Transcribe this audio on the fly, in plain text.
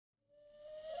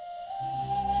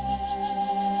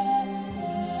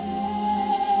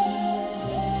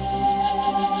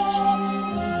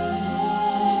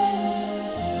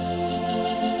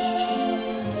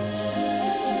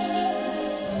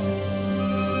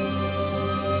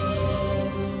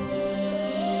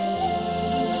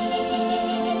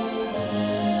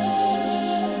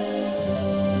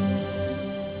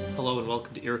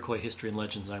to Iroquois History and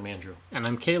Legends. I'm Andrew. And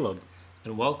I'm Caleb.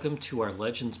 And welcome to our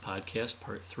Legends Podcast,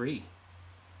 Part 3.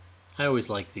 I always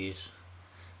like these.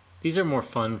 These are more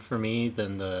fun for me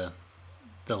than the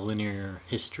linear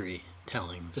history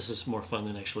tellings. This is more fun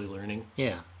than actually learning.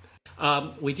 Yeah.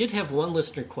 We did have one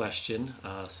listener question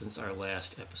since our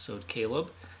last episode,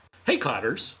 Caleb. Hey,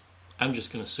 Cotters. I'm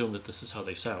just going to assume that this is how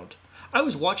they sound. I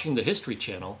was watching the History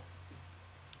Channel.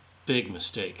 Big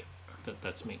mistake.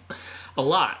 That's me. A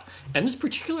lot. And this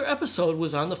particular episode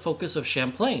was on the focus of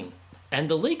Champlain and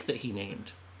the lake that he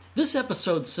named. This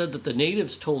episode said that the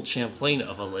natives told Champlain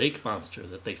of a lake monster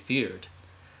that they feared.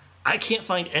 I can't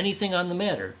find anything on the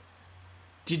matter.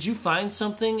 Did you find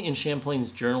something in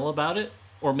Champlain's journal about it?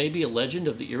 Or maybe a legend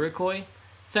of the Iroquois?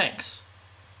 Thanks.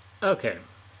 Okay.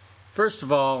 First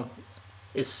of all,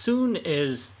 as soon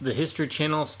as the History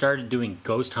Channel started doing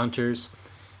ghost hunters,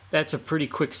 that's a pretty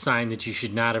quick sign that you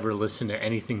should not ever listen to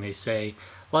anything they say.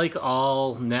 Like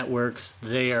all networks,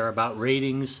 they are about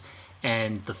ratings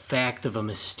and the fact of a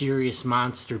mysterious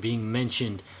monster being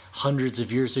mentioned hundreds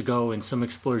of years ago in some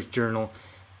explorer's journal.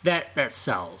 That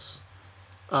sells.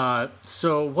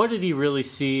 So what did he really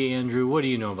see, Andrew? What do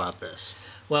you know about this?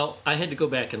 Well, I had to go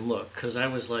back and look because I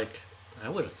was like, I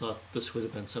would have thought this would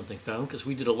have been something found because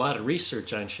we did a lot of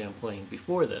research on Champlain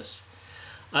before this.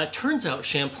 It turns out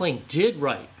Champlain did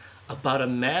write about a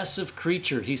massive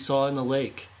creature he saw in the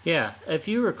lake. Yeah, if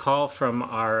you recall from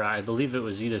our, I believe it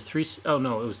was either it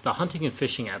was the hunting and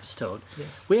fishing episode.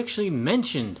 Yes. We actually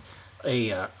mentioned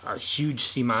a huge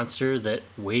sea monster that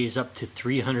weighs up to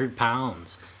 300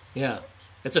 pounds. Yeah,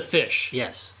 it's a fish.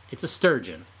 Yes, it's a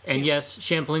sturgeon. And yes,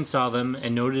 Champlain saw them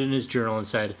and noted in his journal and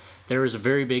said, there is a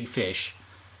very big fish.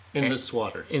 In this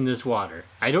water. In this water.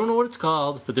 I don't know what it's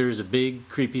called, but there is a big,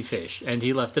 creepy fish. And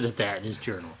he left it at that in his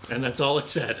journal. And that's all it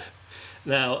said.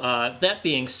 Now, that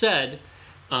being said,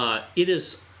 it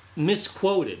is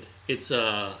misquoted. It's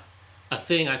a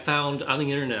thing I found on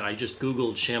the internet. I just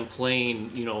Googled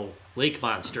Champlain, lake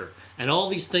monster. And all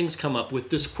these things come up with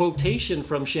this quotation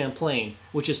from Champlain,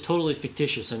 which is totally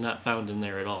fictitious and not found in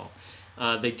there at all.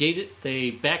 They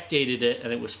backdated it,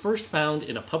 and it was first found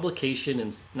in a publication in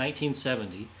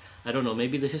 1970. I don't know,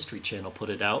 maybe the History Channel put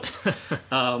it out.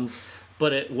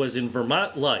 But it was in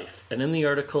Vermont Life, and in the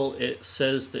article it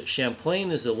says that Champlain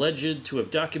is alleged to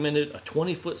have documented a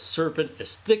 20-foot serpent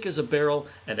as thick as a barrel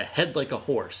and a head like a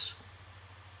horse.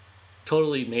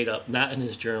 Totally made up, not in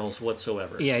his journals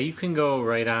whatsoever. Yeah, you can go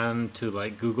right on to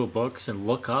Google Books and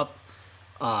look up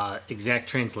exact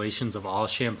translations of all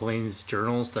Champlain's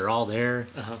journals. They're all there.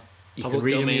 Uh-huh. You can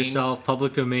read them yourself,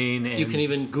 public domain. And you can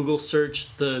even Google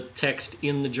search the text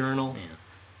in the journal.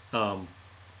 Yeah.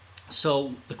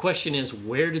 So the question is,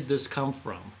 where did this come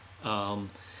from?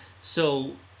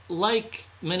 So like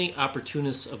many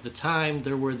opportunists of the time,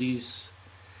 there were these,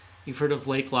 you've heard of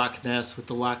Lake Loch Ness with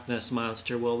the Loch Ness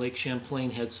Monster. Well, Lake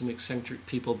Champlain had some eccentric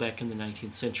people back in the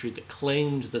 19th century that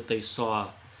claimed that they saw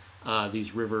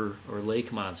these river or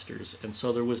lake monsters. And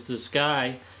so there was this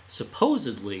guy,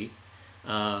 supposedly,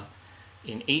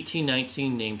 in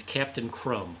 1819 named Captain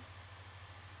Crumb.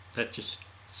 That just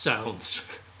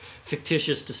sounds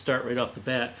fictitious to start right off the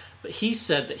bat, but he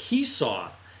said that he saw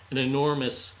an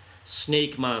enormous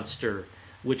snake monster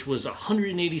which was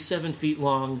 187 feet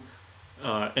long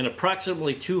and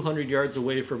approximately 200 yards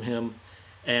away from him,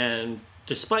 and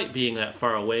despite being that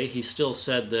far away, he still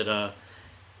said that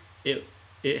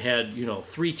it had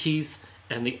 3 teeth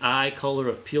and the eye color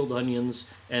of peeled onions,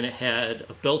 and it had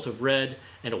a belt of red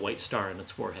and a white star on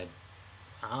its forehead.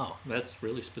 Wow, that's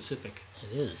really specific.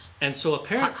 It is. And so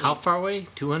apparently... How far away?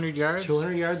 200 yards?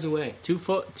 200 yards away. Two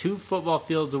football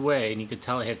fields away, and you could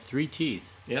tell it had 3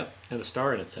 teeth. Yep, and a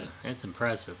star in its head. That's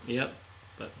impressive. Yep,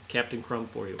 but Captain Crumb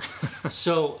for you.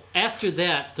 So after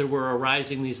that, there were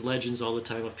arising these legends all the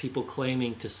time of people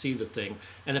claiming to see the thing.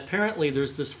 And apparently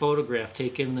there's this photograph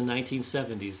taken in the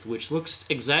 1970s, which looks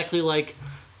exactly like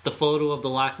the photo of the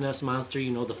Loch Ness Monster,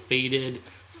 the faded,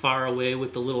 far away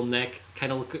with the little neck,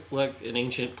 kind of look like an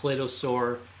ancient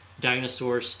plesiosaur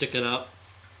dinosaur sticking out.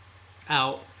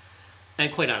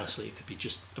 And quite honestly, it could be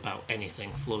just about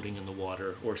anything floating in the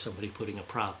water or somebody putting a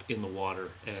prop in the water,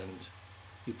 and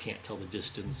you can't tell the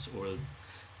distance, or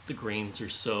the grains are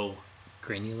so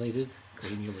granulated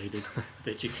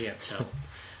that you can't tell.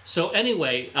 So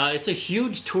anyway, it's a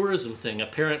huge tourism thing.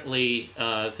 Apparently,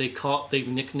 they've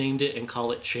nicknamed it and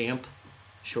call it Champ,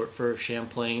 short for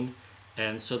Champlain.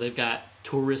 And so they've got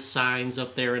tourist signs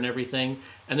up there and everything.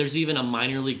 And there's even a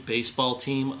minor league baseball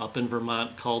team up in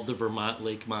Vermont called the Vermont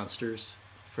Lake Monsters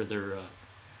for their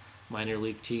minor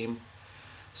league team.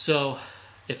 So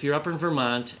if you're up in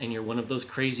Vermont and you're one of those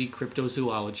crazy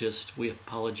cryptozoologists, we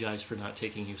apologize for not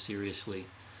taking you seriously.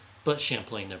 But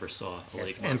Champlain never saw a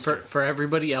lake monster. And for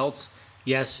everybody else,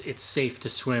 yes, it's safe to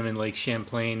swim in Lake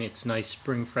Champlain. It's nice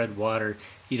spring-fed water.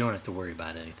 You don't have to worry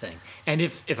about anything. And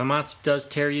if a monster does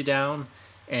tear you down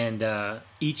and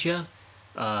eat you,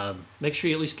 make sure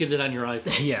you at least get it on your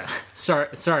iPhone. Yeah,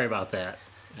 sorry about that.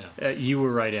 Yeah. You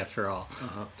were right after all.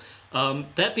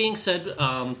 That being said,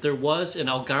 there was an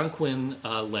Algonquin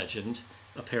legend,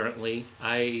 apparently.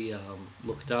 I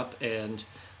looked up, and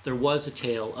there was a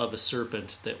tale of a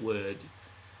serpent that would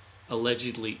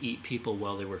allegedly eat people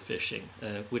while they were fishing,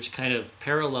 which kind of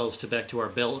parallels back to our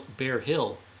Bear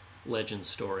Hill legend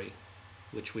story,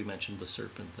 which we mentioned the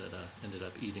serpent that ended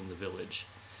up eating the village.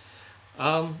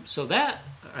 So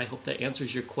I hope that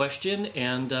answers your question,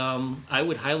 and I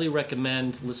would highly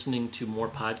recommend listening to more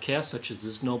podcasts such as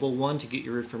this noble one to get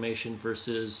your information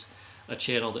versus a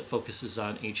channel that focuses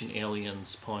on ancient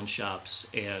aliens, pawn shops,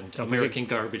 and American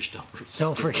garbage dumpers.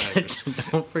 Don't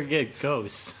forget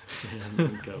ghosts.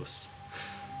 And ghosts.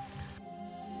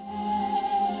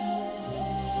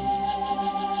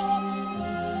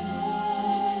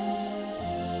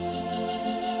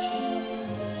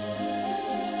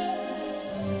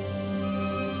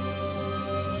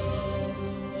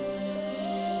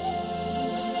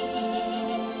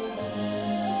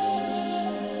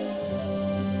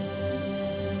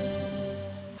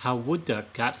 How Wood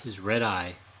Duck got his red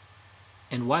eye,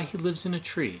 and why he lives in a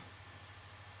tree,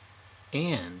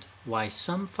 and why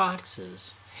some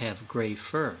foxes have gray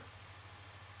fur.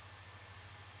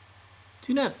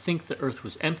 Do not think the earth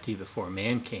was empty before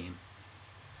man came.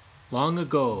 Long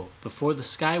ago, before the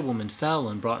Sky Woman fell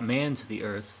and brought man to the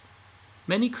earth,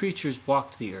 many creatures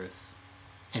walked the earth,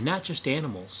 and not just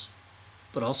animals,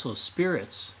 but also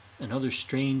spirits and other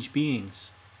strange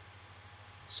beings.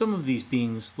 Some of these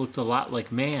beings looked a lot like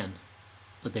man,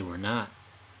 but they were not.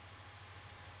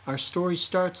 Our story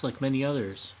starts like many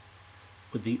others,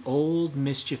 with the old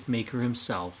mischief maker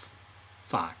himself,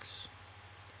 Fox.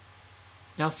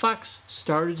 Now Fox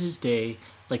started his day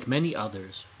like many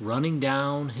others, running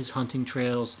down his hunting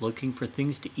trails looking for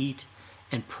things to eat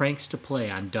and pranks to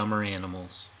play on dumber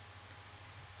animals.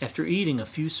 After eating a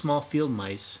few small field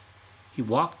mice, he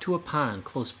walked to a pond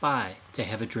close by to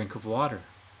have a drink of water.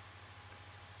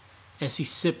 As he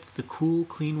sipped the cool,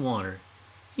 clean water,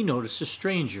 he noticed a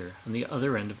stranger on the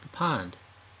other end of the pond.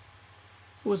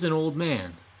 It was an old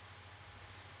man.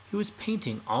 He was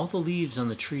painting all the leaves on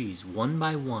the trees one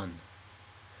by one.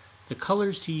 The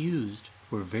colors he used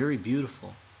were very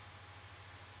beautiful.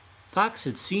 Fox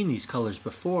had seen these colors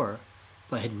before,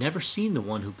 but had never seen the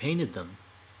one who painted them.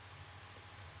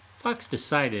 Fox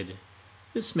decided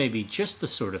this may be just the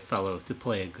sort of fellow to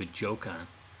play a good joke on.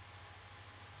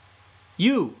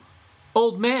 "You,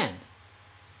 old man,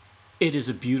 it is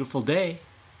a beautiful day,"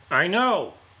 I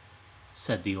know,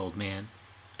 said the old man.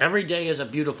 "Every day is a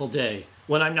beautiful day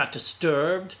when I'm not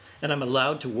disturbed and I'm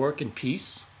allowed to work in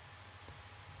peace."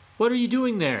 "What are you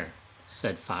doing there?"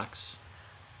 said Fox.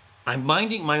 "I'm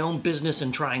minding my own business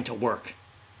and trying to work."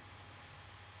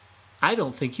 "I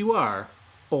don't think you are,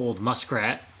 old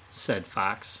muskrat," said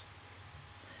Fox.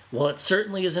 "Well, it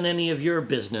certainly isn't any of your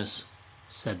business,"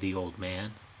 said the old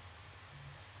man.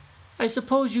 "I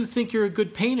suppose you think you're a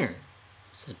good painter,"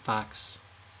 said Fox.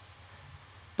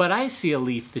 "But I see a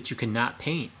leaf that you cannot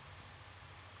paint."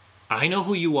 "I know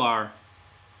who you are,"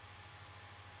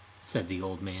 said the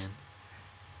old man.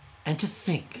 "And to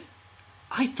think,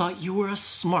 I thought you were a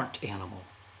smart animal.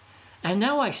 And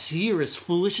now I see you're as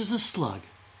foolish as a slug.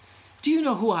 Do you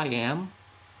know who I am?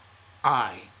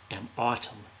 I am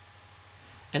Autumn.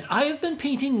 And I have been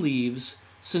painting leaves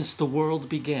since the world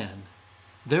began.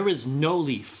 There is no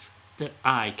leaf that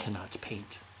I cannot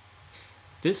paint."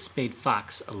 This made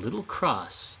Fox a little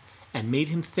cross and made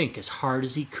him think as hard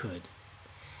as he could.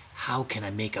 "How can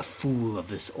I make a fool of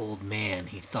this old man?"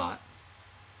 he thought.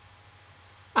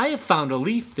 "I have found a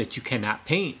leaf that you cannot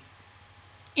paint."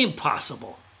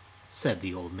 "Impossible," said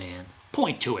the old man.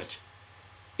 "Point to it."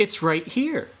 "It's right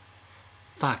here."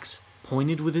 Fox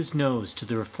pointed with his nose to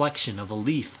the reflection of a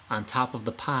leaf on top of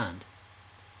the pond.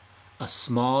 A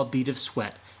small bead of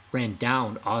sweat ran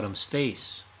down Autumn's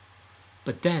face.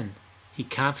 But then he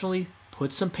confidently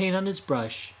put some paint on his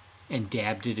brush and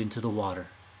dabbed it into the water.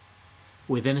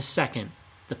 Within a second,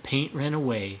 the paint ran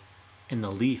away and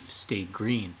the leaf stayed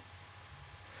green.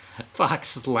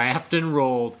 Fox laughed and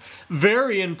rolled.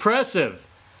 "Very impressive.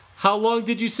 How long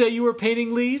did you say you were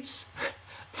painting leaves?"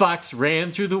 Fox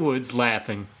ran through the woods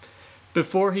laughing.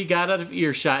 Before he got out of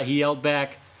earshot, he yelled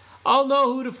back, "I'll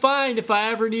know who to find if I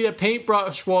ever need a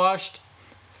paintbrush washed.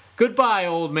 Goodbye,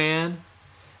 old man."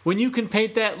 When you can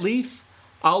paint that leaf,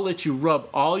 I'll let you rub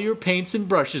all your paints and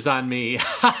brushes on me.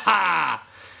 Ha ha!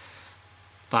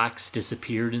 Fox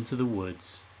disappeared into the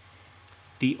woods.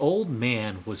 The old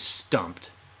man was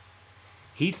stumped.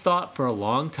 He thought for a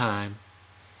long time,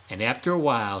 and after a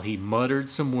while he muttered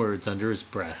some words under his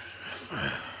breath.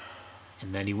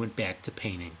 And then he went back to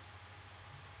painting.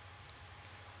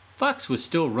 Fox was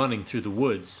still running through the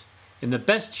woods, in the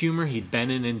best humor he'd been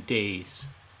in days.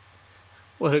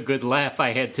 What a good laugh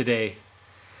I had today.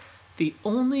 The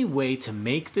only way to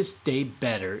make this day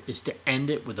better is to end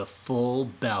it with a full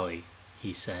belly,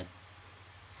 he said.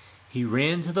 He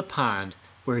ran to the pond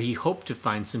where he hoped to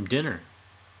find some dinner.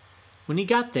 When he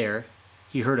got there,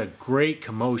 he heard a great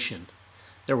commotion.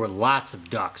 There were lots of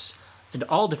ducks, and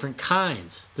all different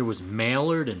kinds. There was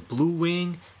mallard and blue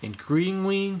wing and green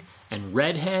wing and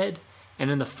redhead,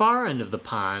 and in the far end of the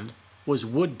pond was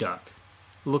wood duck,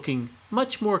 looking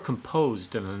much more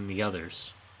composed than the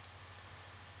others.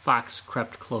 Fox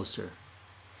crept closer.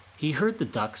 He heard the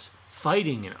ducks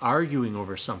fighting and arguing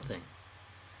over something.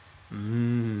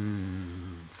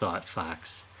 Thought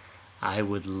Fox. I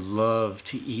would love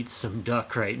to eat some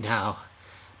duck right now,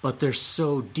 but they're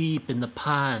so deep in the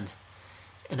pond,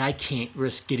 and I can't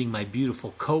risk getting my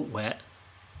beautiful coat wet.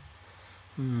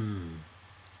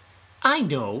 I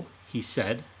know, he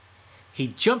said. He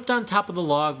jumped on top of the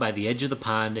log by the edge of the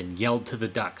pond and yelled to the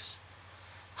ducks.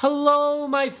 Hello,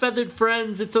 my feathered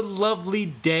friends, it's a lovely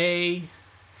day.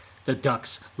 The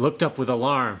ducks looked up with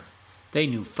alarm. They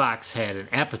knew Fox had an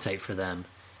appetite for them,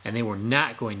 and they were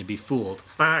not going to be fooled.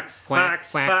 Fox, Quack,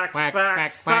 Fox, quack, Fox, quack,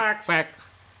 Fox, quack, quack, Fox. quack.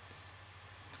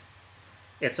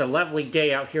 It's a lovely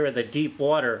day out here in the deep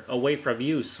water, away from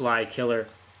you, sly killer.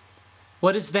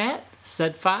 What is that?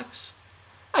 Said Fox.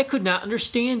 I could not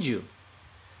understand you.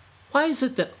 Why is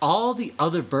it that all the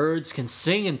other birds can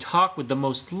sing and talk with the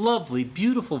most lovely,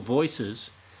 beautiful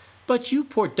voices, but you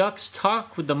poor ducks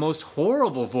talk with the most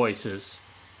horrible voices?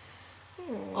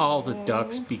 All the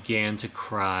ducks began to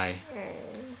cry.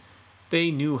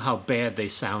 They knew how bad they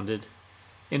sounded.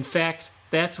 In fact,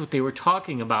 that's what they were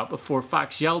talking about before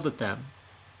Fox yelled at them.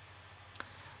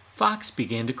 Fox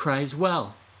began to cry as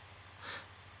well.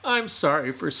 I'm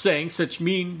sorry for saying such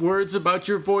mean words about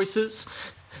your voices,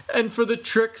 and for the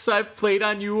tricks I've played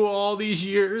on you all these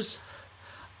years.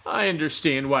 I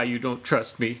understand why you don't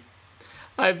trust me.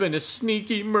 I've been a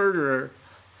sneaky murderer.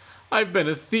 I've been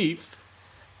a thief.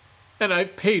 And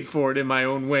I've paid for it in my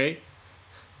own way.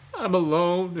 I'm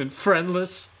alone and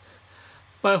friendless.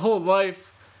 My whole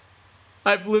life,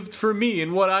 I've lived for me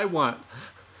and what I want.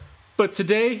 But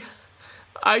today,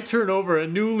 I turn over a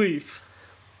new leaf.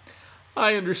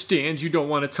 I understand you don't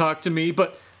want to talk to me,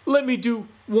 but let me do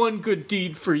one good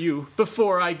deed for you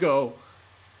before I go.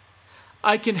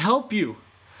 I can help you.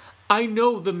 I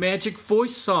know the magic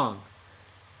voice song.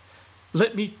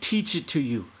 Let me teach it to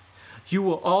you. You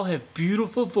will all have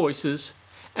beautiful voices,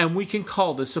 and we can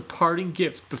call this a parting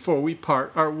gift before we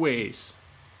part our ways.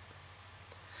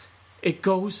 It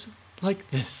goes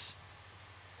like this.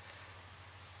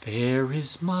 Fair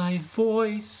is my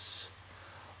voice.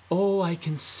 Oh, I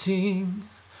can sing.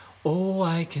 Oh,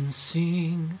 I can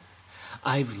sing.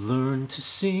 I've learned to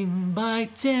sing by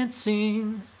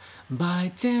dancing,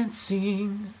 by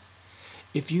dancing.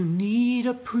 If you need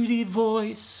a pretty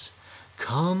voice,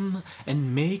 come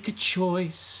and make a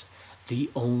choice. The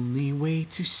only way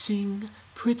to sing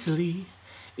prettily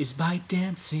is by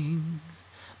dancing,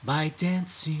 by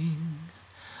dancing,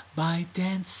 by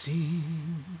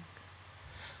dancing.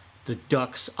 The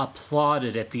ducks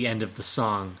applauded at the end of the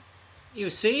song. You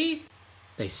see,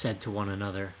 they said to one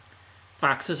another.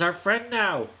 Fox is our friend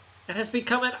now, and has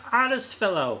become an honest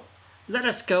fellow. Let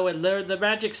us go and learn the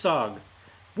magic song.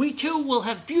 We too will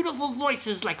have beautiful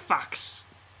voices like Fox.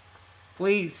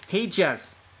 Please teach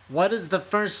us. What is the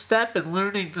first step in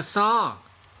learning the song?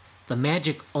 The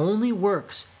magic only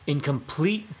works in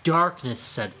complete darkness,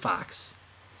 said Fox.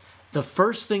 The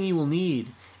first thing you will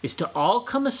need is to all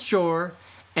come ashore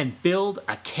and build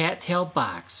a cattail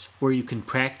box where you can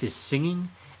practice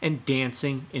singing and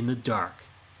dancing in the dark.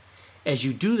 As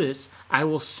you do this, I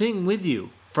will sing with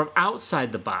you from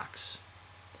outside the box.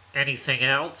 Anything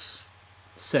else?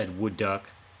 Said Wood Duck,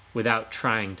 without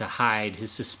trying to hide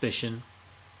his suspicion.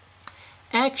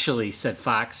 Actually, said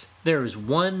Fox, there is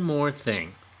one more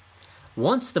thing.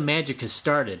 Once the magic has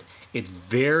started, it's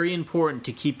very important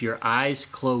to keep your eyes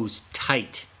closed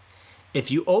tight. If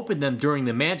you open them during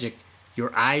the magic,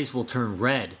 your eyes will turn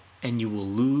red, and you will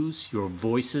lose your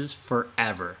voices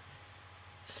forever.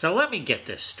 So let me get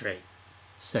this straight,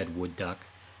 said Wood Duck.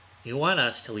 You want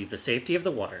us to leave the safety of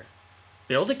the water,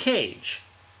 build a cage.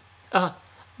 A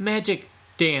magic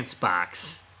dance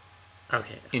box.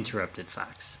 Okay. interrupted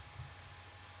Fox.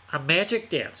 A magic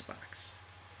dance box.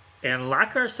 And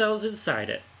lock ourselves inside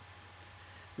it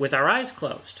with our eyes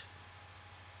closed.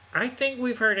 I think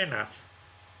we've heard enough.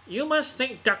 You must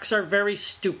think ducks are very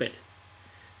stupid.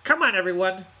 Come on,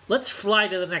 everyone. Let's fly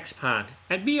to the next pond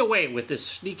and be away with this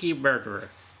sneaky murderer.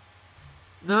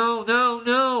 No, no,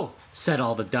 no, said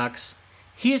all the ducks.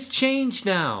 He has changed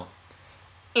now.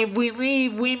 If we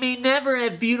leave, we may never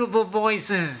have beautiful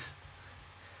voices.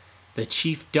 The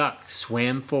chief duck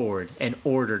swam forward and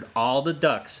ordered all the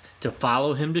ducks to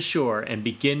follow him to shore and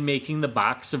begin making the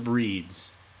box of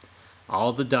reeds.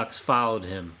 All the ducks followed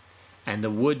him, and the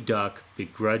wood duck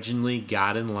begrudgingly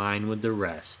got in line with the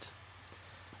rest.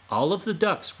 All of the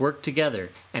ducks worked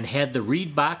together and had the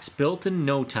reed box built in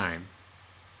no time.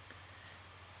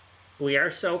 We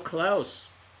are so close,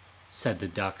 said the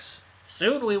ducks.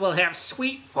 Soon we will have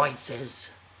sweet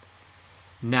voices.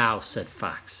 Now, said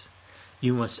Fox,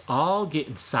 you must all get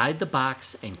inside the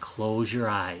box and close your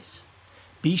eyes.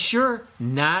 Be sure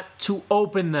not to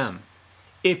open them.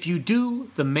 If you do,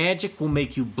 the magic will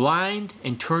make you blind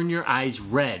and turn your eyes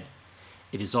red.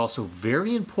 It is also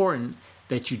very important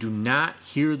that you do not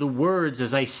hear the words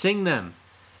as I sing them.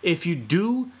 If you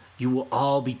do, you will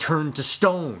all be turned to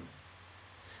stone.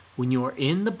 When you are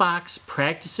in the box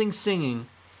practicing singing,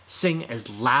 sing as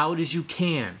loud as you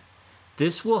can.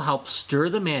 This will help stir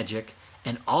the magic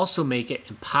and also make it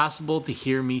impossible to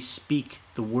hear me speak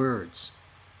the words.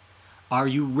 Are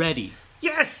you ready?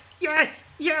 Yes, yes,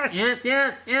 yes. Yes,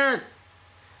 yes, yes.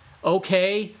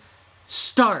 Okay,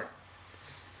 start.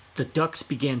 The ducks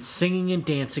began singing and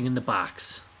dancing in the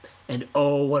box. And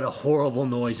oh, what a horrible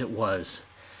noise it was.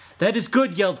 That is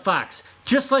good, yelled Fox.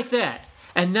 Just like that.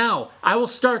 And now I will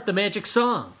start the magic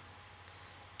song.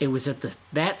 It was at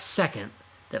that second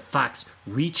that Fox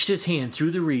reached his hand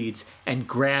through the reeds and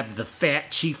grabbed the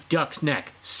fat chief duck's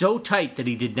neck so tight that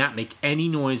he did not make any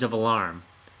noise of alarm.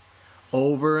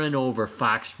 Over and over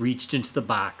Fox reached into the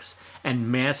box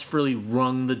and masterfully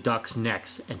wrung the ducks'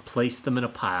 necks and placed them in a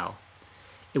pile.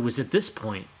 It was at this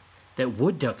point that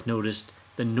Wood Duck noticed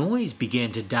the noise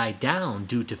began to die down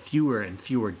due to fewer and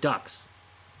fewer ducks.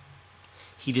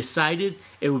 He decided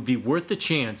it would be worth the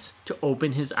chance to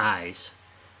open his eyes.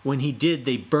 When he did,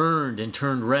 they burned and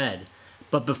turned red.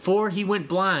 But before he went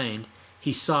blind,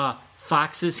 he saw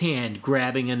Fox's hand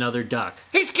grabbing another duck.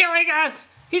 He's killing us!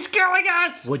 He's killing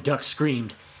us! Wood Duck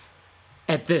screamed.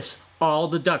 At this, all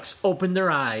the ducks opened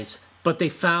their eyes, but they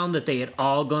found that they had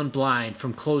all gone blind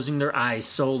from closing their eyes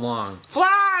so long.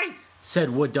 Fly! Said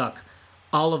Wood Duck.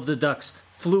 All of the ducks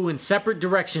flew in separate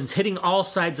directions, hitting all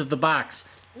sides of the box.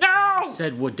 No!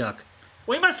 Said Wood Duck.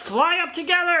 We must fly up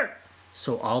together!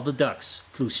 So all the ducks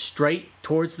flew straight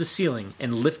towards the ceiling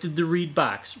and lifted the reed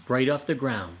box right off the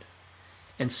ground.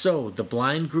 And so the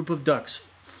blind group of ducks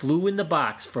flew in the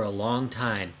box for a long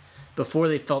time before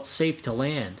they felt safe to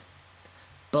land.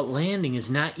 But landing is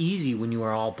not easy when you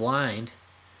are all blind,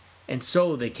 and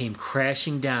so they came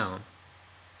crashing down.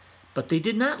 But they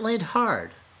did not land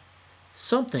hard.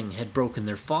 Something had broken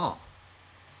their fall.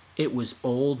 It was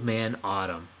Old Man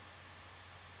Autumn.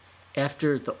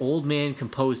 After the old man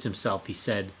composed himself, he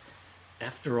said,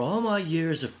 After all my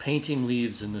years of painting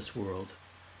leaves in this world,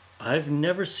 I've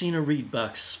never seen a reed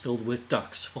box filled with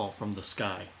ducks fall from the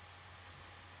sky.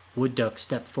 Wood Duck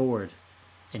stepped forward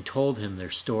and told him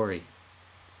their story.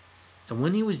 And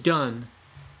when he was done,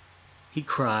 he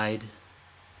cried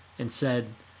and said,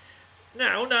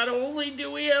 Now not only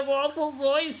do we have awful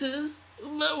voices,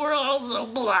 but we're also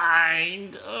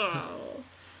blind. Oh.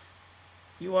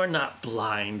 You are not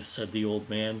blind, said the old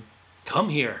man. Come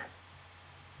here.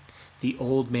 The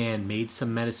old man made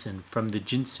some medicine from the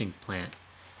ginseng plant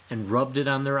and rubbed it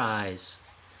on their eyes.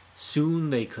 Soon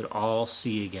they could all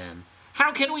see again.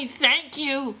 How can we thank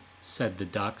you? Said the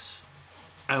ducks.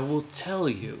 I will tell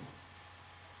you,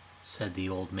 said the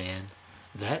old man.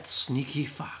 That sneaky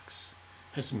fox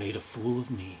has made a fool of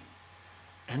me.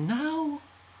 And now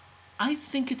I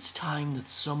think it's time that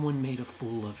someone made a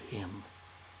fool of him.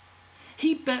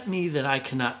 He bet me that I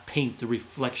cannot paint the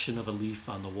reflection of a leaf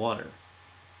on the water.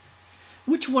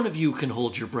 Which one of you can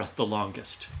hold your breath the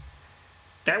longest?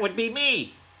 That would be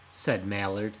me, said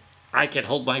Mallard. I can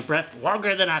hold my breath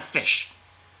longer than a fish.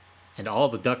 And all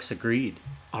the ducks agreed.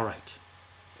 All right.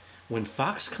 When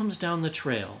Fox comes down the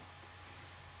trail,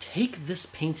 take this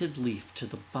painted leaf to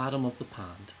the bottom of the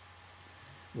pond.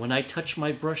 When I touch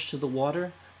my brush to the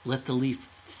water, let the leaf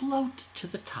float to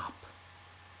the top.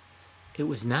 It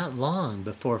was not long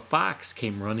before Fox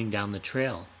came running down the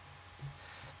trail.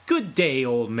 Good day,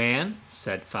 old man,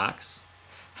 said Fox.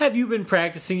 Have you been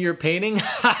practicing your painting?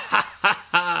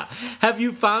 Have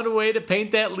you found a way to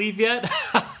paint that leaf yet?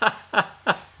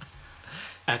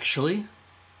 Actually,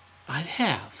 I'd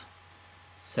have,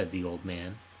 said the old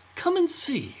man. Come and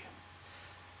see.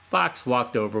 Fox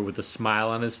walked over with a smile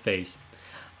on his face.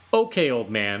 Okay, old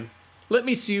man, let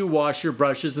me see you wash your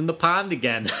brushes in the pond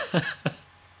again.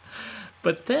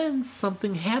 But then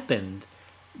something happened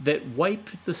that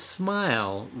wiped the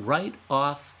smile right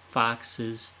off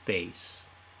Fox's face.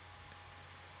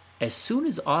 As soon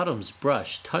as Autumn's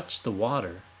brush touched the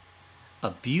water,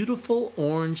 a beautiful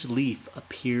orange leaf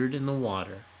appeared in the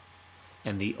water,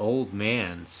 and the old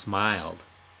man smiled.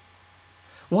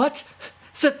 What?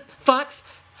 Said Fox,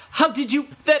 how did you...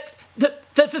 That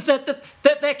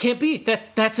can't be.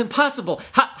 That's impossible.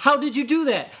 How did you do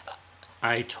that?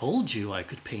 I told you I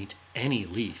could paint any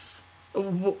leaf.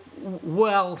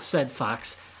 Well, said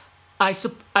Fox, I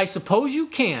suppose you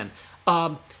can,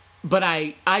 but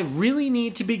I really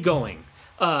need to be going.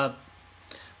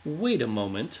 Wait a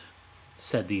moment,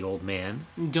 said the old man.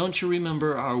 Don't you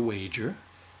remember our wager?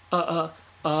 Our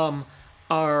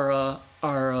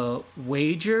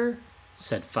wager?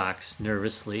 Said Fox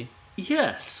nervously.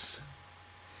 Yes.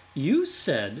 You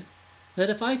said that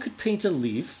if I could paint a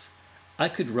leaf, I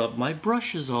could rub my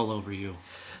brushes all over you.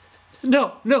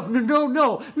 No,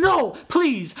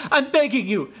 please, I'm begging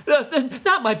you.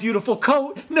 Not my beautiful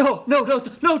coat. No,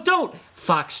 don't.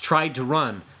 Fox tried to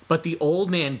run, but the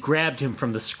old man grabbed him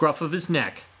from the scruff of his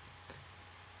neck.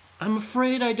 I'm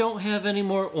afraid I don't have any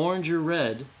more orange or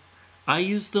red. I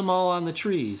used them all on the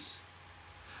trees.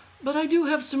 But I do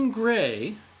have some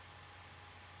gray.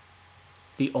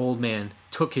 The old man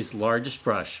took his largest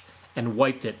brush and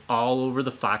wiped it all over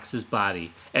the fox's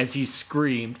body as he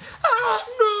screamed, "Ah,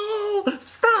 no!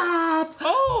 Stop!"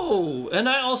 Oh, and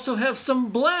I also have some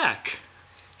black.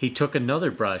 He took another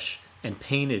brush and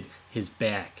painted his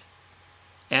back.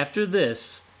 After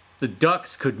this, the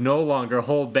ducks could no longer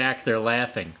hold back their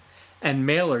laughing, and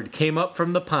Maillard came up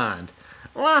from the pond.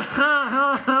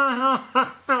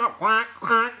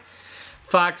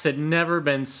 Fox had never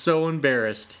been so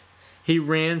embarrassed. He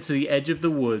ran to the edge of the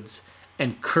woods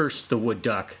and cursed the wood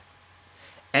duck.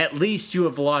 "At least you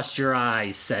have lost your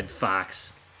eyes," said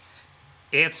Fox.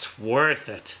 It's worth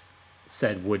it,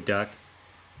 said Wood Duck.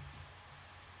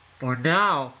 "For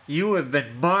now you have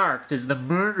been marked as the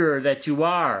murderer that you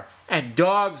are, and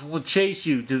dogs will chase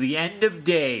you to the end of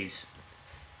days."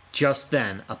 Just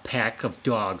then a pack of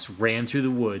dogs ran through the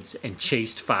woods and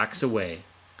chased Fox away.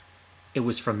 It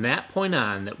was from that point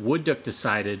on that Wood Duck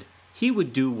decided he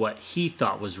would do what he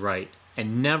thought was right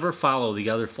and never follow the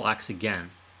other flocks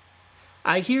again.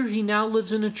 I hear he now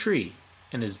lives in a tree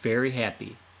and is very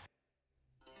happy.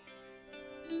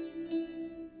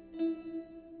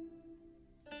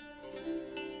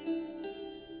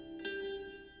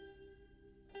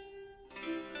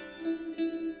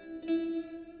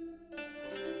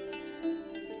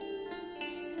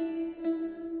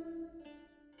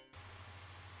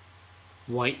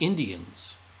 Why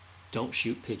Indians don't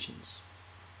shoot pigeons.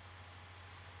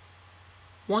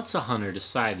 Once a hunter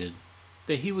decided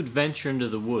that he would venture into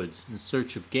the woods in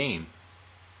search of game.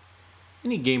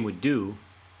 Any game would do,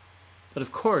 but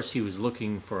of course he was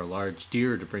looking for a large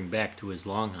deer to bring back to his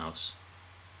longhouse.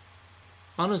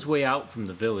 On his way out from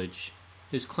the village,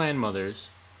 his clan mothers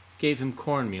gave him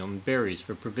cornmeal and berries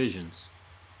for provisions.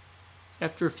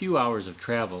 After a few hours of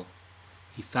travel,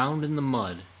 he found in the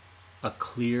mud a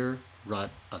clear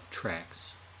rut of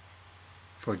tracks.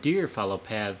 For deer follow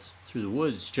paths through the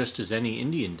woods just as any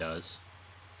Indian does.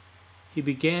 He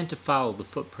began to follow the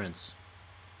footprints.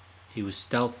 He was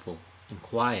stealthful and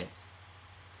quiet.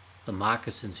 The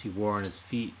moccasins he wore on his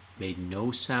feet made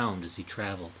no sound as he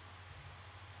traveled.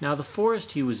 Now the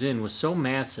forest he was in was so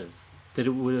massive that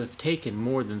it would have taken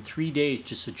more than 3 days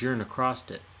to sojourn across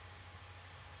it.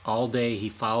 All day he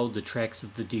followed the tracks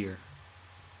of the deer.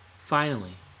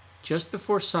 Finally, just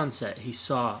before sunset, he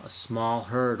saw a small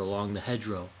herd along the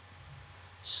hedgerow.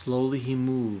 Slowly he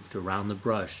moved around the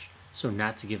brush so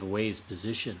not to give away his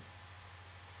position.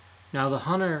 Now the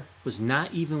hunter was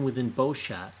not even within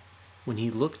bowshot when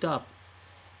he looked up,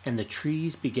 and the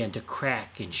trees began to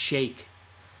crack and shake.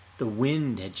 The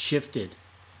wind had shifted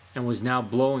and was now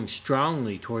blowing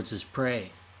strongly towards his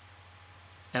prey.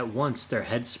 At once their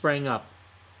heads sprang up,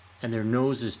 and their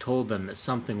noses told them that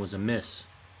something was amiss.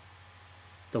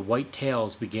 The white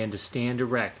tails began to stand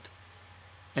erect,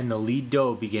 and the lead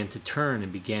doe began to turn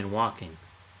and began walking.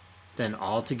 Then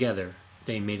all together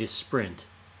they made a sprint,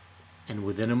 and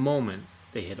within a moment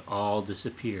they had all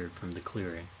disappeared from the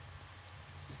clearing.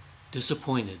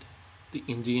 Disappointed, the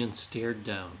Indian stared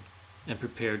down and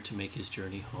prepared to make his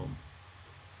journey home.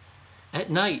 At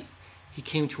night, he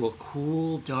came to a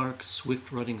cool, dark,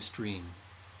 swift-running stream.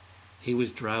 He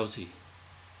was drowsy,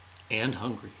 and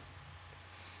hungry.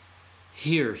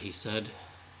 "Here," he said,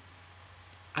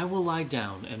 "I will lie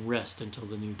down and rest until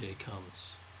the new day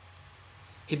comes."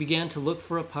 He began to look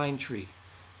for a pine tree,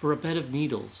 for a bed of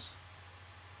needles.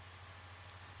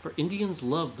 For Indians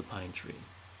love the pine tree.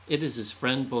 It is his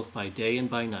friend both by day and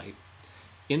by night.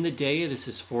 In the day it is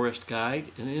his forest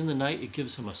guide, and in the night it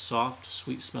gives him a soft,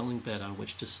 sweet-smelling bed on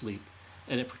which to sleep,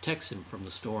 and it protects him from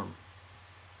the storm.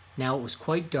 Now it was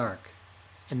quite dark,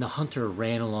 and the hunter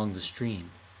ran along the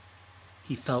stream.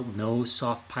 He felt no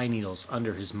soft pine needles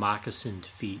under his moccasined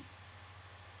feet,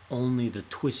 only the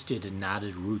twisted and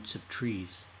knotted roots of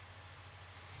trees.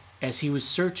 As he was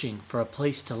searching for a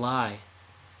place to lie,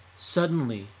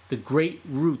 suddenly the great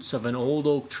roots of an old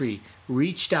oak tree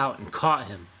reached out and caught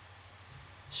him.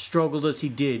 Struggled as he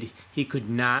did, he could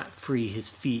not free his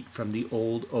feet from the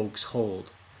old oak's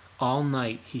hold. All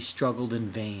night he struggled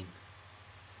in vain.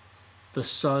 The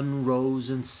sun rose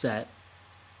and set.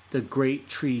 The great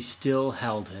tree still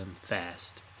held him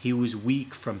fast. He was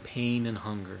weak from pain and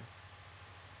hunger.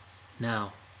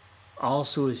 Now,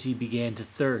 also as he began to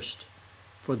thirst,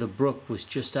 for the brook was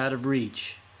just out of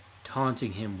reach,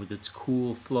 taunting him with its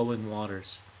cool flowing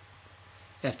waters.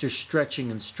 After stretching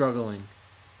and struggling,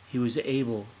 he was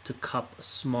able to cup a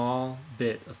small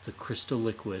bit of the crystal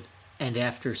liquid, and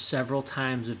after several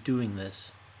times of doing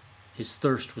this, his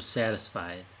thirst was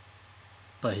satisfied,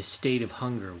 but his state of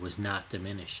hunger was not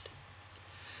diminished.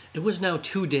 It was now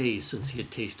 2 days since he had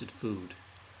tasted food.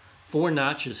 4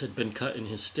 notches had been cut in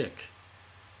his stick.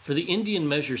 For the Indian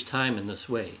measures time in this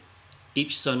way.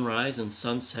 Each sunrise and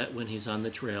sunset when he's on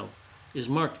the trail is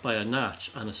marked by a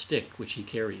notch on a stick which he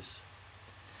carries.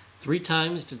 3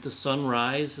 times did the sun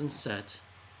rise and set,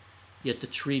 yet the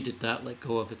tree did not let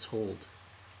go of its hold.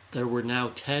 There were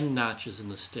now 10 notches in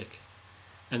the stick,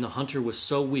 and the hunter was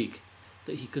so weak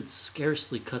that he could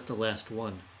scarcely cut the last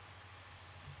one.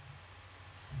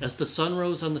 As the sun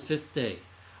rose on the 5th day,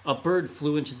 a bird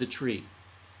flew into the tree.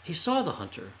 He saw the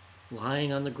hunter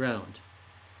lying on the ground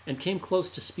and came close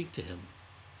to speak to him.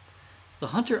 The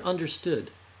hunter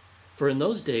understood, for in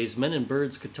those days men and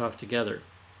birds could talk together.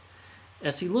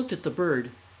 As he looked at the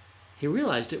bird, he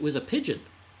realized it was a pigeon.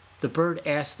 The bird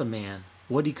asked the man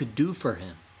what he could do for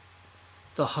him.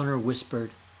 The hunter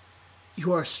whispered,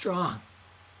 "You are strong.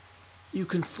 You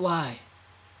can fly.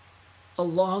 A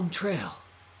long trail.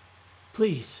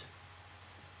 Please,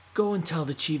 go and tell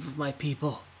the chief of my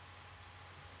people."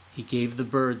 He gave the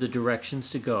bird the directions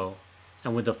to go,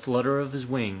 and with a flutter of his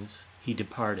wings, he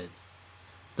departed.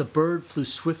 The bird flew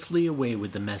swiftly away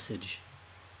with the message.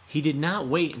 He did not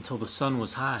wait until the sun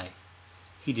was high.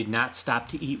 He did not stop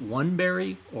to eat one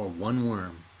berry or one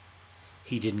worm.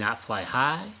 He did not fly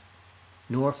high,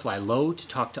 nor fly low to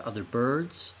talk to other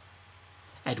birds.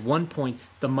 At one point,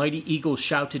 the mighty eagle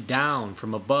shouted down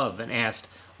from above and asked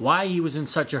why he was in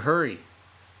such a hurry,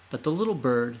 but the little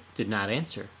bird did not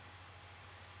answer.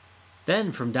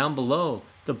 Then, from down below,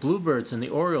 the bluebirds and the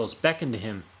orioles beckoned to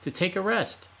him to take a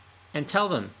rest and tell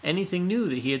them anything new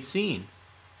that he had seen.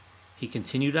 He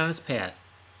continued on his path,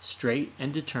 straight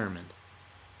and determined.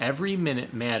 Every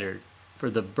minute mattered, for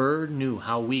the bird knew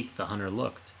how weak the hunter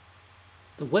looked.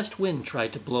 The west wind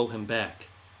tried to blow him back,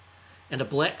 and a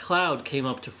black cloud came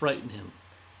up to frighten him,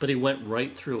 but he went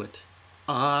right through it.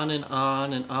 On and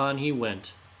on and on he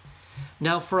went.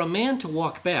 Now, for a man to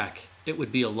walk back, it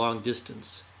would be a long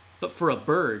distance, but for a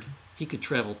bird, he could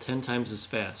travel 10 times as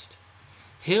fast.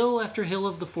 Hill after hill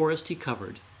of the forest he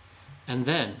covered, and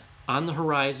then, on the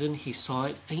horizon, he saw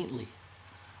it faintly,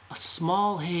 a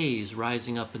small haze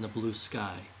rising up in the blue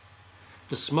sky.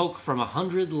 The smoke from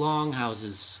 100 long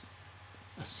houses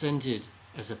ascended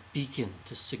as a beacon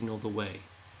to signal the way.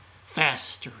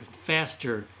 Faster and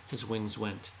faster his wings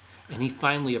went, and he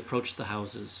finally approached the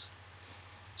houses.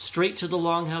 Straight to the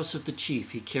longhouse of the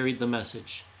chief he carried the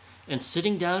message, and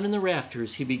sitting down in the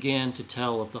rafters he began to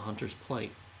tell of the hunter's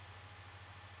plight.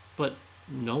 But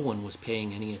no one was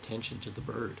paying any attention to the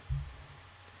bird.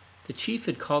 The chief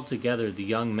had called together the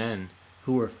young men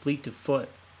who were fleet of foot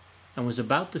and was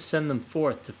about to send them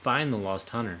forth to find the lost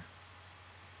hunter.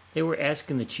 They were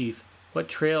asking the chief what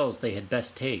trails they had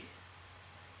best take.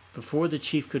 Before the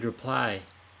chief could reply,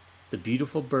 the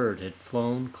beautiful bird had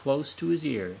flown close to his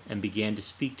ear and began to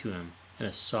speak to him in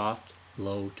a soft,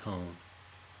 low tone.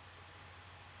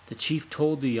 The chief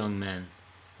told the young men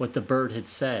what the bird had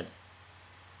said,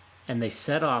 and they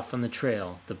set off on the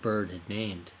trail the bird had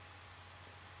named.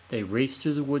 They raced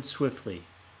through the woods swiftly,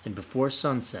 and before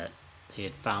sunset they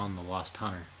had found the lost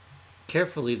hunter.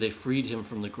 Carefully they freed him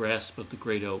from the grasp of the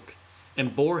great oak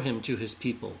and bore him to his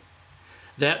people.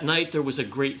 That night there was a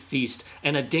great feast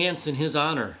and a dance in his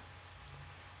honor.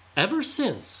 Ever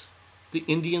since, The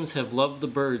Indians have loved the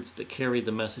birds that carry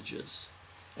the messages.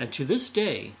 And to this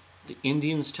day, the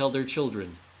Indians tell their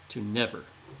children to never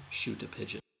shoot a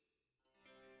pigeon.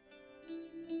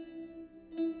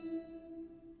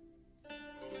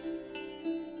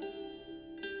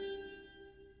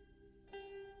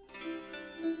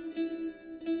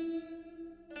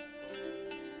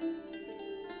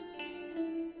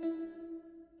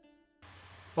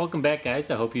 Welcome back, guys.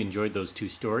 I hope you enjoyed those 2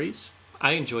 stories.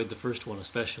 I enjoyed the first one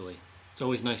especially. It's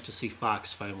always nice to see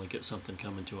Fox finally get something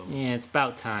coming to him. Yeah, it's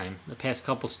about time. The past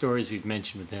couple stories we've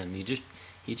mentioned with him,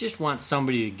 he just wants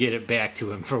somebody to get it back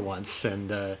to him for once,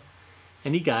 and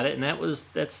he got it. And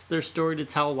that's their story to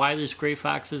tell why there's gray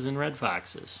foxes and red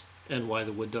foxes, and why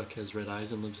the wood duck has red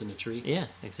eyes and lives in a tree. Yeah,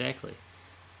 exactly.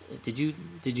 Did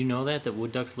you know that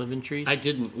wood ducks live in trees? I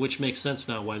didn't, which makes sense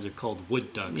now why they're called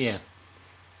wood ducks. Yeah.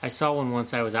 I saw one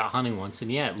once. I was out hunting once,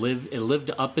 and yeah, it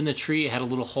lived up in the tree. It had a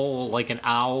little hole like an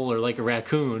owl or like a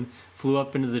raccoon. Flew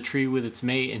up into the tree with its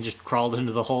mate and just crawled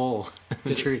into the hole in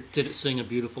the tree. Did it sing a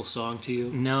beautiful song to you?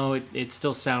 No, it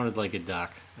still sounded like a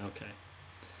duck. Okay.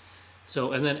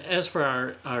 So, and then as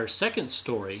for our second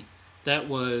story, that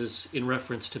was in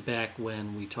reference to back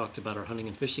when we talked about our hunting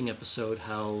and fishing episode,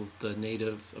 how the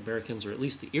Native Americans, or at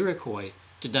least the Iroquois,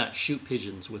 did not shoot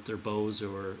pigeons with their bows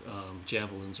or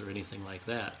javelins or anything like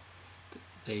that.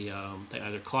 They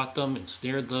either caught them and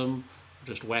snared them or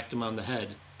just whacked them on the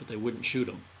head, but they wouldn't shoot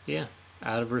them. Yeah,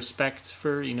 out of respect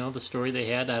for, the story they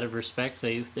had, out of respect,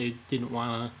 they didn't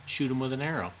want to shoot them with an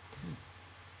arrow.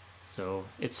 So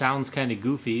it sounds kind of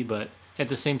goofy, but at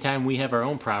the same time, we have our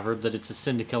own proverb that it's a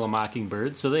sin to kill a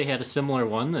mockingbird, so they had a similar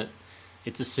one that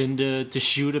it's a sin to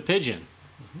shoot a pigeon.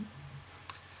 Mm-hmm.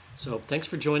 So thanks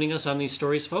for joining us on these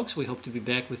stories, folks. We hope to be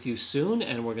back with you soon,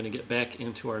 and we're going to get back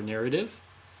into our narrative.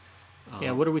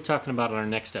 What are we talking about on our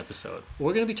next episode?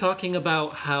 We're going to be talking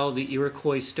about how the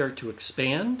Iroquois start to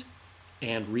expand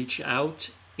and reach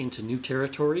out into new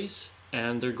territories,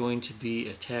 and they're going to be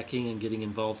attacking and getting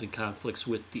involved in conflicts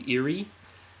with the Erie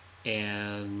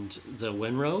and the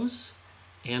Wenros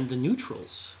and the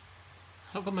Neutrals.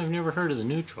 How come I've never heard of the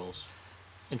Neutrals?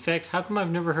 In fact, how come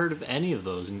I've never heard of any of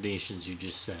those nations you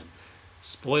just said?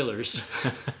 Spoilers.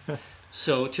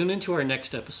 So tune into our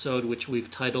next episode, which we've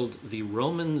titled The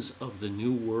Romans of the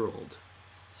New World.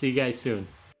 See you guys soon.